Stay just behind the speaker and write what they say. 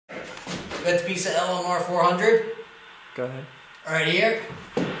got the piece of LMR 400. Go ahead. Right here.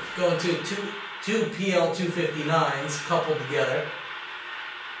 Going to two PL 259s coupled together.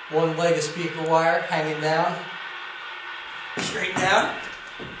 One leg of speaker wire hanging down. Straight down.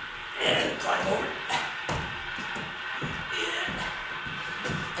 And climb over.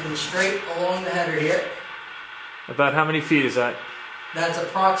 Yeah. And straight along the header here. About how many feet is that? That's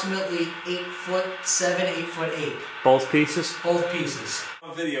approximately 8'7", 8'8". Both pieces? Both pieces.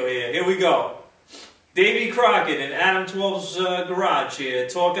 Video here. Here we go. Davey Crocket in Adam 12's garage here,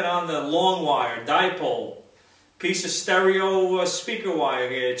 talking on the long wire, dipole. Piece of stereo speaker wire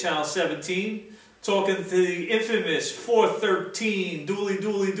here, channel 17. Talking to the infamous 413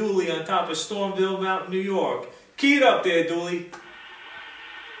 Dooley on top of Stormville Mountain, New York. Key it up there, Dooley.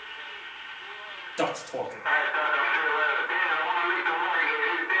 Duck's talking.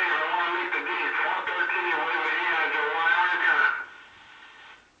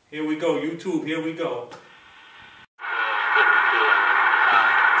 Here we go, YouTube, here we go.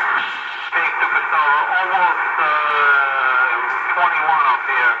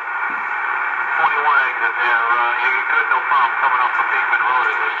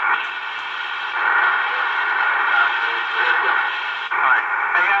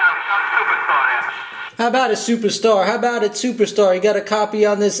 How about it, Superstar? How about it, Superstar? You got a copy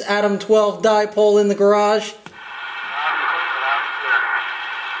on this Adam 12 dipole in the garage?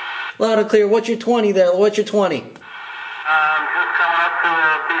 Loud and clear. What's your 20 there? What's your 20? Just coming up to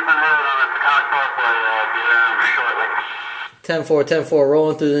Beefman Road on the County Parkway. Be there shortly. 10-4,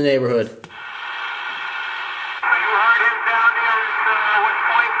 rolling through the neighborhood. So you heard him down there at which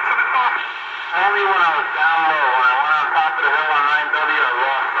point, Superstar? Only when I was down low. When I went on top of the hill on 9W, I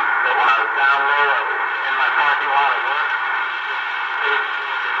lost him. But when I was down low, I was in my parking lot at work.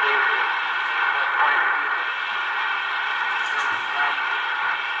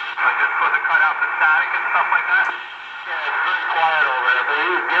 I just put the cut out the static and stuff like that. Yeah, it's very quiet over there, but he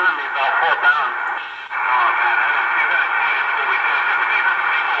was giving me about 4 pounds. Oh man, you gotta change what we did. Just leave the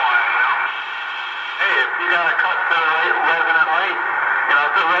speaker wire, you know? Hey, if you gotta cut the resonant length, you know,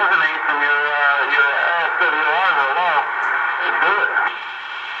 if it resonates and your SWRs are low, just do it.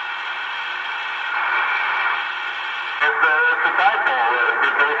 It's a dipole.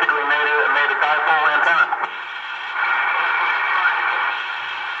 It basically made a dipole antenna.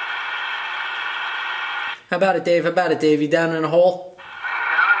 How about it, Dave? How about it, Dave? You down in a hole?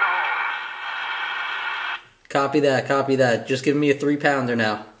 Copy that, copy that. Just give me a 3-pounder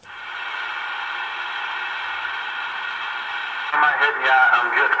now. I'm not hitting ya.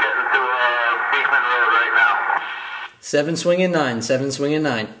 I'm just getting to Beekman Road right now. 7 swinging 9, 7 swinging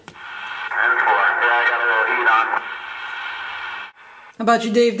 9. 10-4. Yeah, I got a little heat on. How about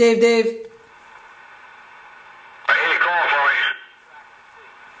you, Dave? Hey, call for me.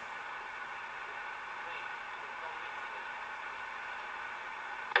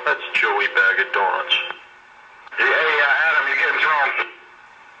 That's Joey Bag of Donuts. Hey, Adam, you getting through?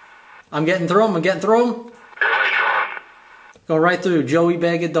 I'm getting through him, I'm getting through him. Go right through Joey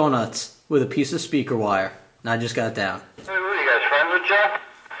Bag of Donuts with a piece of speaker wire. And I just got it down. Hey, what are you guys, friends with Joe?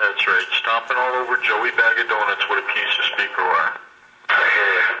 That's right, stomping all over Joey Bag of Donuts with a piece of speaker wire. I hear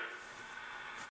ya.